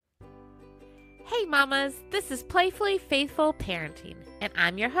Hey mamas, this is Playfully Faithful Parenting, and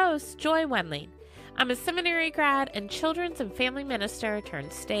I'm your host, Joy Wendling. I'm a seminary grad and children's and family minister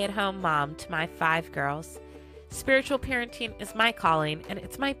turned stay-at-home mom to my 5 girls. Spiritual parenting is my calling, and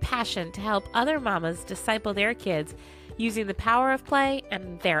it's my passion to help other mamas disciple their kids using the power of play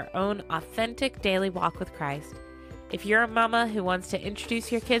and their own authentic daily walk with Christ. If you're a mama who wants to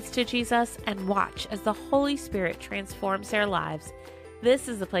introduce your kids to Jesus and watch as the Holy Spirit transforms their lives, this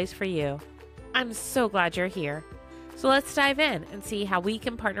is the place for you. I'm so glad you're here. So let's dive in and see how we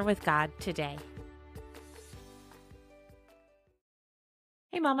can partner with God today.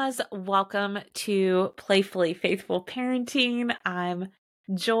 Hey mamas, welcome to Playfully Faithful Parenting. I'm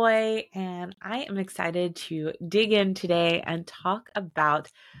Joy, and I am excited to dig in today and talk about,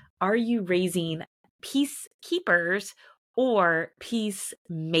 are you raising peacekeepers or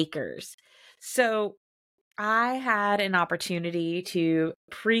peacemakers? So I had an opportunity to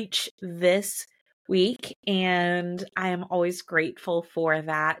preach this week, and I am always grateful for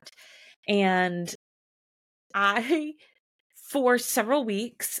that. And I, for several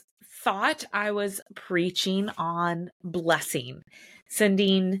weeks, thought I was preaching on blessing,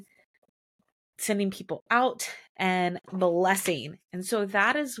 sending people out and blessing. And so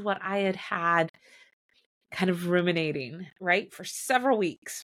that is what I had kind of ruminating, right, for several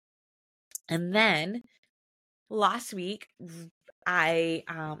weeks. And then last week, I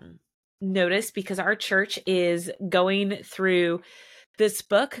noticed, because our church is going through this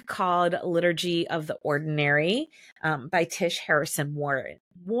book called Liturgy of the Ordinary by Tish Harrison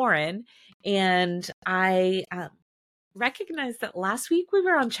Warren, and I recognized that last week we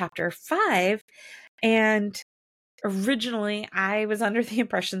were on chapter 5, and originally I was under the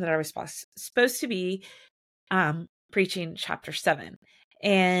impression that I was supposed to be preaching chapter 7.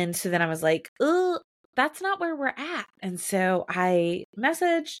 And so then I was like, oh, that's not where we're at. And so I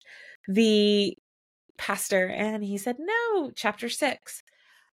messaged the pastor and he said, no, chapter 6.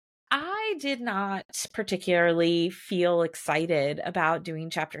 I did not particularly feel excited about doing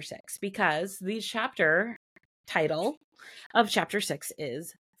chapter 6 because the chapter title of chapter 6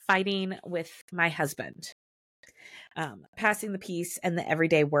 is Fighting with My Husband, Passing the Peace and the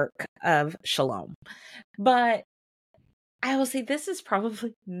Everyday Work of Shalom. But I will say this is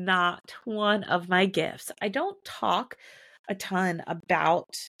probably not one of my gifts. I don't talk a ton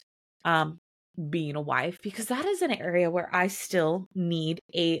about being a wife because that is an area where I still need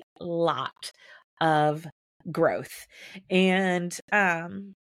a lot of growth. And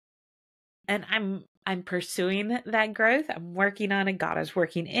I'm pursuing that growth. I'm working on it. God is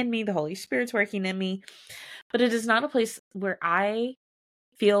working in me. The Holy Spirit's working in me. But it is not a place where I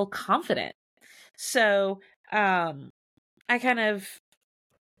feel confident. So I kind of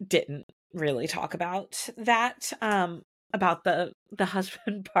didn't really talk about that, about the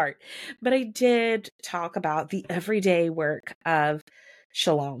husband part, but I did talk about the everyday work of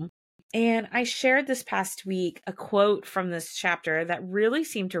Shalom. And I shared this past week a quote from this chapter that really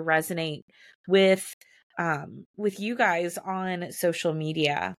seemed to resonate with you guys on social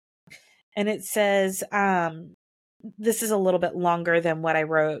media. And it says, this is a little bit longer than what I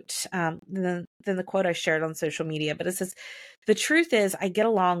wrote, than the quote I shared on social media, but it says, the truth is I get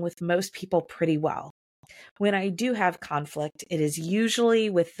along with most people pretty well. When I do have conflict, it is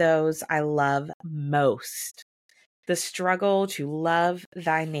usually with those I love most. The struggle to love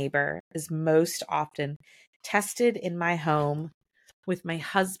thy neighbor is most often tested in my home with my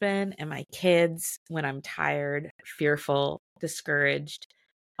husband and my kids when I'm tired, fearful, discouraged,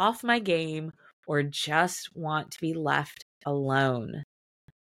 off my game, or just want to be left alone.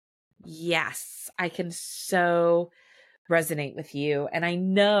 Yes, I can so resonate with you. And I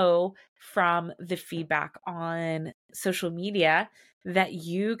know from the feedback on social media that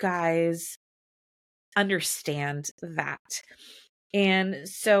you guys understand that. And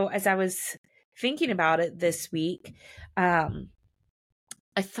so as I was thinking about it this week, I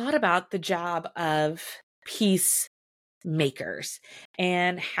thought about the job of peacemakers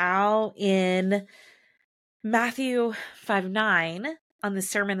and how in Matthew 5:9 on the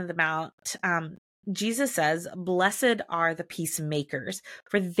Sermon on the Mount, Jesus says, blessed are the peacemakers,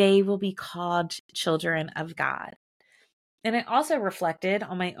 for they will be called children of God. And I also reflected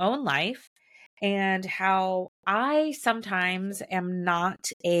on my own life and how I sometimes am not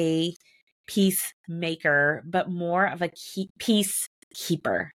a peacemaker, but more of a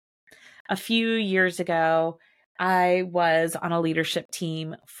peacekeeper. A few years ago, I was on a leadership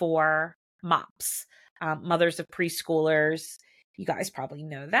team for MOPS, Mothers of Preschoolers. You guys probably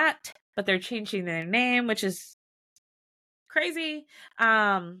know that, but they're changing their name, which is crazy,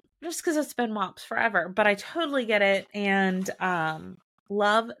 just because it's been MOPS forever. But I totally get it, and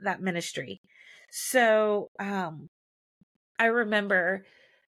Love that ministry. So I remember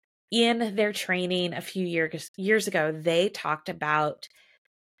in their training a few years ago, they talked about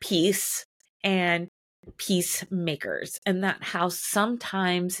peace and peacemakers, and that how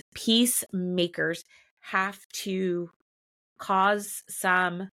sometimes peacemakers have to cause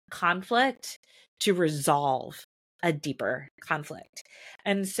some conflict to resolve a deeper conflict.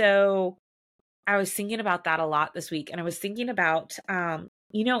 And so I was thinking about that a lot this week, and I was thinking about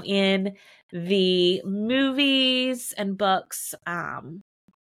in the movies and books,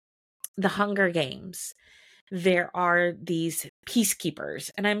 the Hunger Games, there are these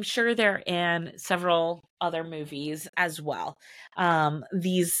peacekeepers, and I'm sure they're in several other movies as well.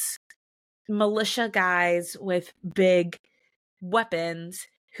 These militia guys with big weapons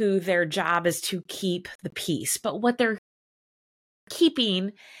who their job is to keep the peace. But what they're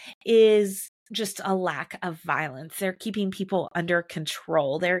keeping is just a lack of violence. They're keeping people under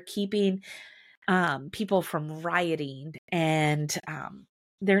control. They're keeping people from rioting, and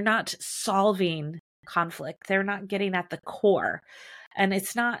they're not solving conflict. They're not getting at the core, and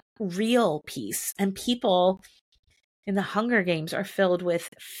it's not real peace. And people in the Hunger Games are filled with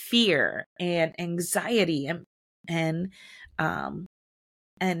fear and anxiety and um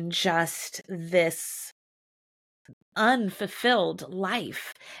and just this unfulfilled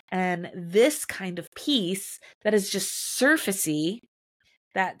life. And this kind of peace that is just surfacey,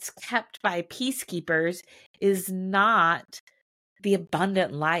 that's kept by peacekeepers, is not the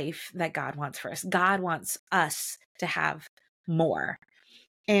abundant life that God wants for us. God wants us to have more.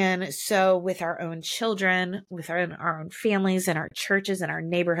 And so with our own children, with our own families and our churches and our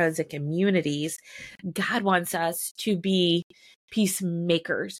neighborhoods and communities, God wants us to be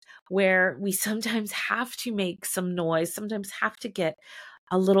peacemakers, where we sometimes have to make some noise, sometimes have to get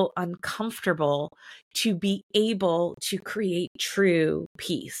a little uncomfortable to be able to create true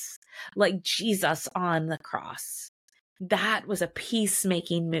peace, like Jesus on the cross. That was a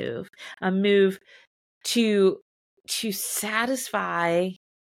peacemaking move, a move to satisfy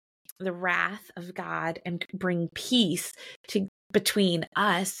the wrath of God and bring peace between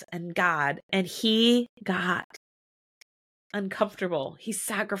us and God. And he got uncomfortable. He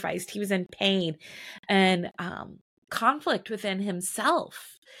sacrificed. He was in pain and conflict within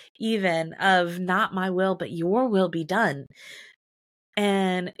himself, even of not my will, but your will be done.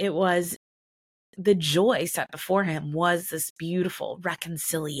 And it was the joy set before him was this beautiful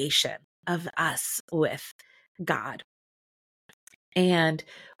reconciliation of us with God. And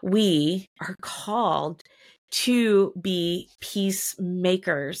we are called to be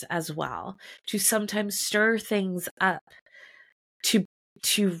peacemakers as well, to sometimes stir things up,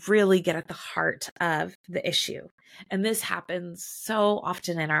 to really get at the heart of the issue. And this happens so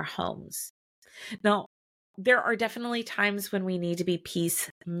often in our homes. Now, there are definitely times when we need to be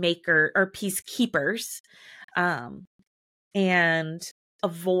peacemaker or peacekeepers, and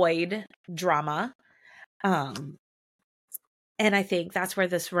avoid drama. And I think that's where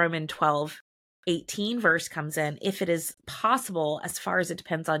this Roman 12:18 verse comes in. If it is possible, as far as it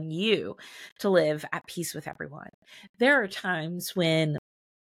depends on you, to live at peace with everyone. There are times when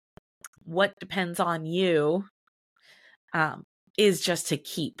what depends on you is just to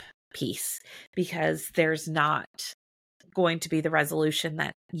keep peace, because there's not going to be the resolution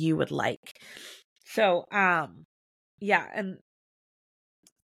that you would like. So, yeah. And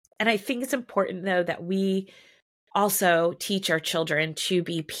I think it's important, though, that we also teach our children to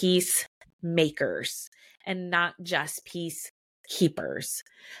be peacemakers and not just peacekeepers.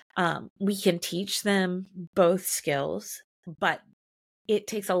 We can teach them both skills, but it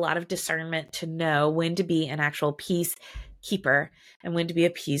takes a lot of discernment to know when to be an actual peacekeeper and when to be a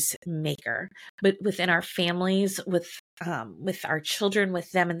peacemaker. But within our families, with our children,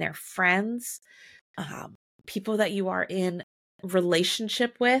 with them and their friends, people that you are in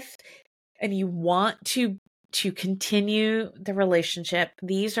relationship with, and you want to continue the relationship,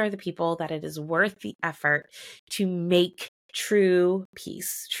 these are the people that it is worth the effort to make true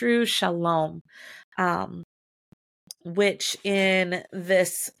peace, true shalom, which in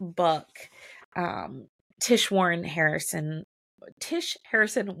this book, Tish Harrison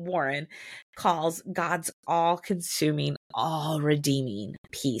Warren calls God's all-consuming, all-redeeming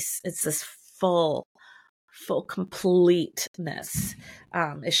peace. It's this full completeness,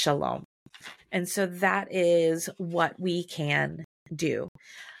 is shalom. And so that is what we can do.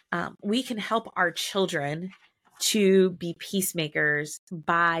 We can help our children to be peacemakers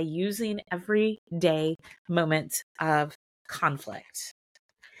by using everyday moments of conflict.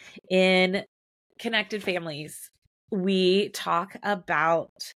 In Connected Families, we talk about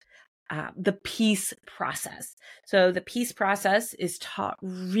the peace process. So the peace process is taught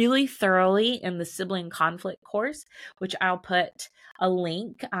really thoroughly in the sibling conflict course, which I'll put a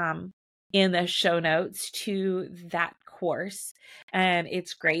link in the show notes to that course. And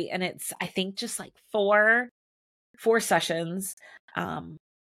it's great. And it's, I think, just like four sessions. But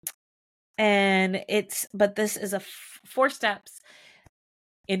this is a 4 steps.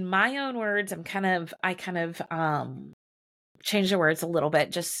 In my own words, I kind of change the words a little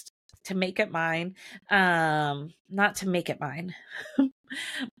bit just to make it mine. Not to make it mine,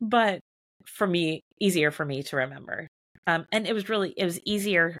 but easier for me to remember. And it was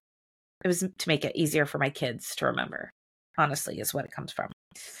easier. It was to make it easier for my kids to remember, honestly, is what it comes from.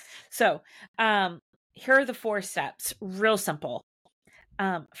 So, here are the 4 steps, real simple.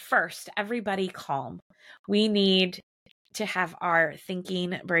 First, everybody calm. We need to have our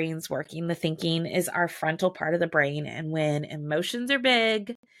thinking brains working. The thinking is our frontal part of the brain. And when emotions are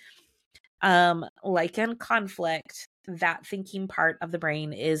big, like in conflict, that thinking part of the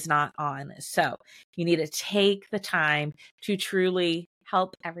brain is not on. So you need to take the time to truly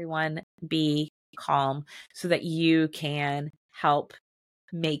help everyone be calm so that you can help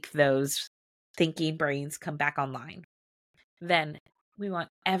make those thinking brains come back online. Then we want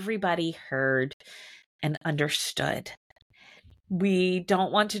everybody heard and understood. We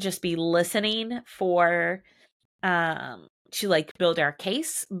don't want to just be listening for to like build our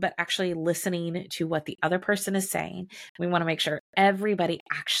case, but actually listening to what the other person is saying. We want to make sure everybody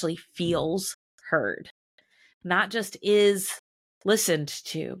actually feels heard, not just is listened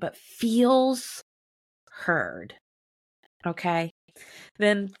to, but feels heard. Okay.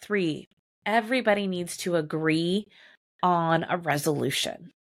 Then 3, everybody needs to agree on a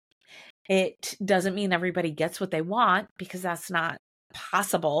resolution. It doesn't mean everybody gets what they want, because that's not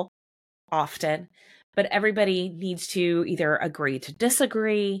possible often, but everybody needs to either agree to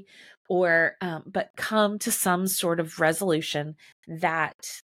disagree or but come to some sort of resolution that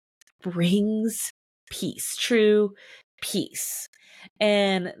brings peace, true peace.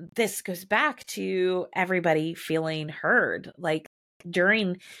 And this goes back to everybody feeling heard. Like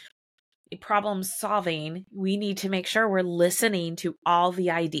during problem solving, we need to make sure we're listening to all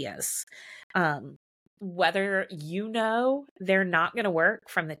the ideas. Whether they're not going to work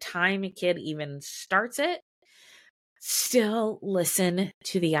from the time a kid even starts it, still listen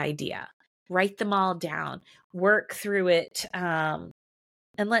to the idea, write them all down, work through it, and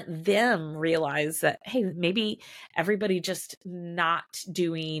let them realize that, hey, maybe everybody just not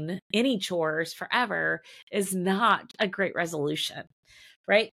doing any chores forever is not a great resolution,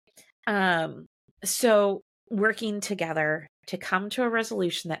 right? So working together to come to a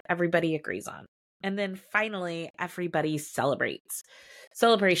resolution that everybody agrees on. And then finally, everybody celebrates.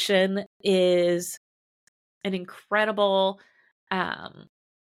 Celebration is an incredible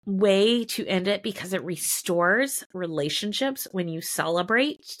way to end it because it restores relationships when you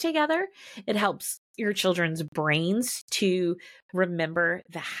celebrate together. It helps your children's brains to remember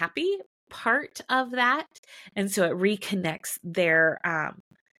the happy part of that. And so it reconnects their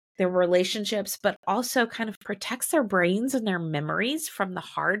relationships, but also kind of protects their brains and their memories from the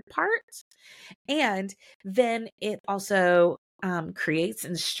hard parts. And then it also creates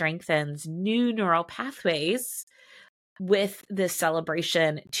and strengthens new neural pathways with this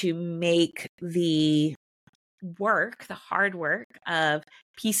celebration to make the hard work of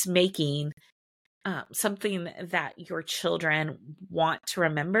peacemaking, something that your children want to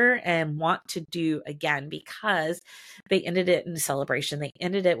remember and want to do again, because they ended it in celebration. They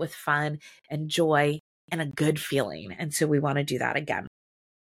ended it with fun and joy and a good feeling. And so we want to do that again.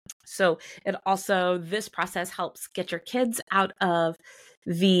 So this process helps get your kids out of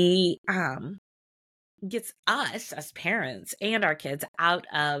gets us as parents and our kids out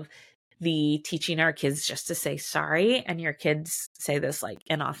of the teaching our kids just to say sorry, and your kids say this like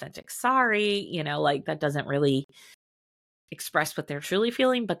inauthentic sorry, like that doesn't really express what they're truly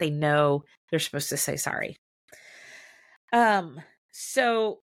feeling, but they know they're supposed to say sorry.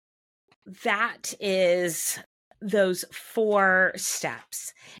 So that is those 4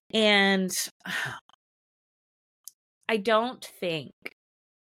 steps. And I don't think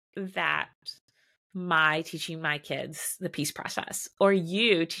that my teaching my kids the peace process, or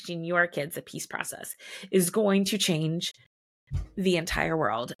you teaching your kids the peace process, is going to change the entire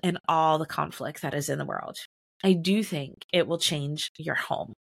world and all the conflict that is in the world. I do think it will change your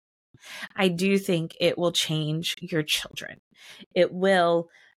home. I do think it will change your children. It will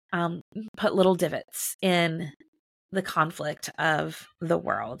put little divots in the conflict of the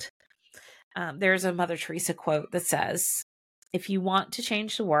world. There's a Mother Teresa quote that says, "If you want to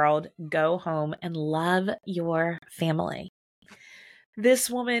change the world, go home and love your family." this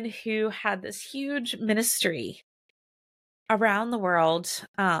woman who had this huge ministry around the world,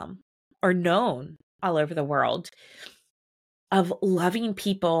 or known all over the world, of loving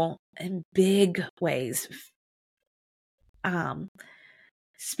people in big ways,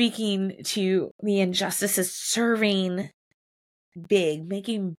 speaking to the injustices, serving big,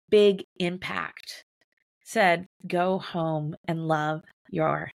 making big impact, said, go home and love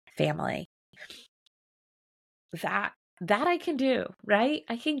your family. That I can do, right?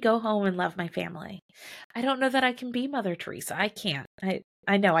 I can go home and love my family. I don't know that I can be Mother Teresa. I can't.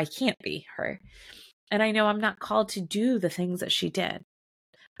 I know I can't be her. And I know I'm not called to do the things that she did.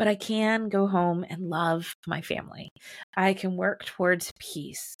 But I can go home and love my family. I can work towards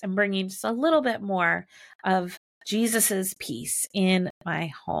peace and bringing just a little bit more of Jesus's peace in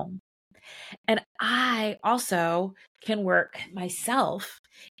my home. And I also can work myself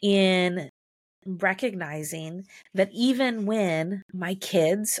in recognizing that even when my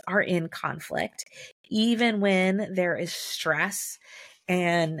kids are in conflict, even when there is stress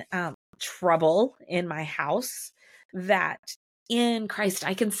and trouble in my house, that in Christ,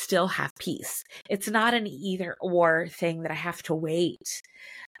 I can still have peace. It's not an either or thing that I have to wait.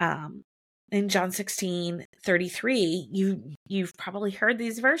 In John 16:33, you've probably heard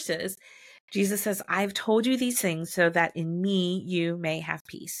these verses. Jesus says, I've told you these things so that in me you may have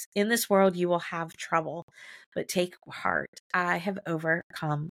peace. In this world you will have trouble, but take heart. I have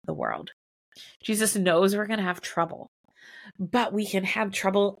overcome the world. Jesus knows we're going to have trouble, but we can have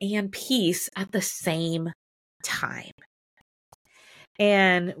trouble and peace at the same time.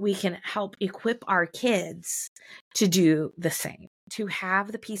 And we can help equip our kids to do the same, to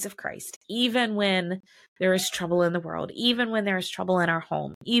have the peace of Christ, even when there is trouble in the world, even when there is trouble in our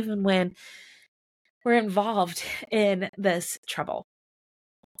home, even when we're involved in this trouble.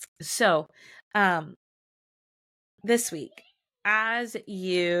 So, this week, as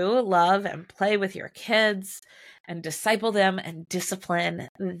you love and play with your kids and disciple them and discipline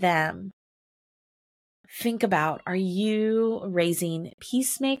them, think about, are you raising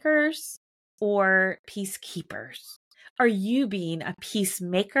peacemakers or peacekeepers? Are you being a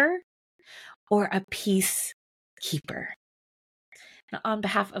peacemaker or a peacekeeper? And on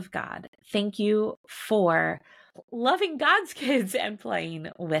behalf of God, thank you for loving God's kids and playing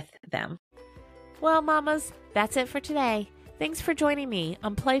with them. Well, mamas, that's it for today. Thanks for joining me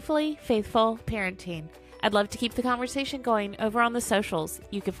on Playfully Faithful Parenting. I'd love to keep the conversation going over on the socials.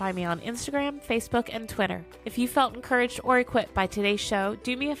 You can find me on Instagram, Facebook, and Twitter. If you felt encouraged or equipped by today's show,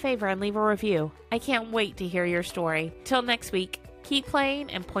 do me a favor and leave a review. I can't wait to hear your story. Till next week, keep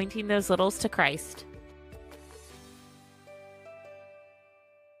playing and pointing those littles to Christ.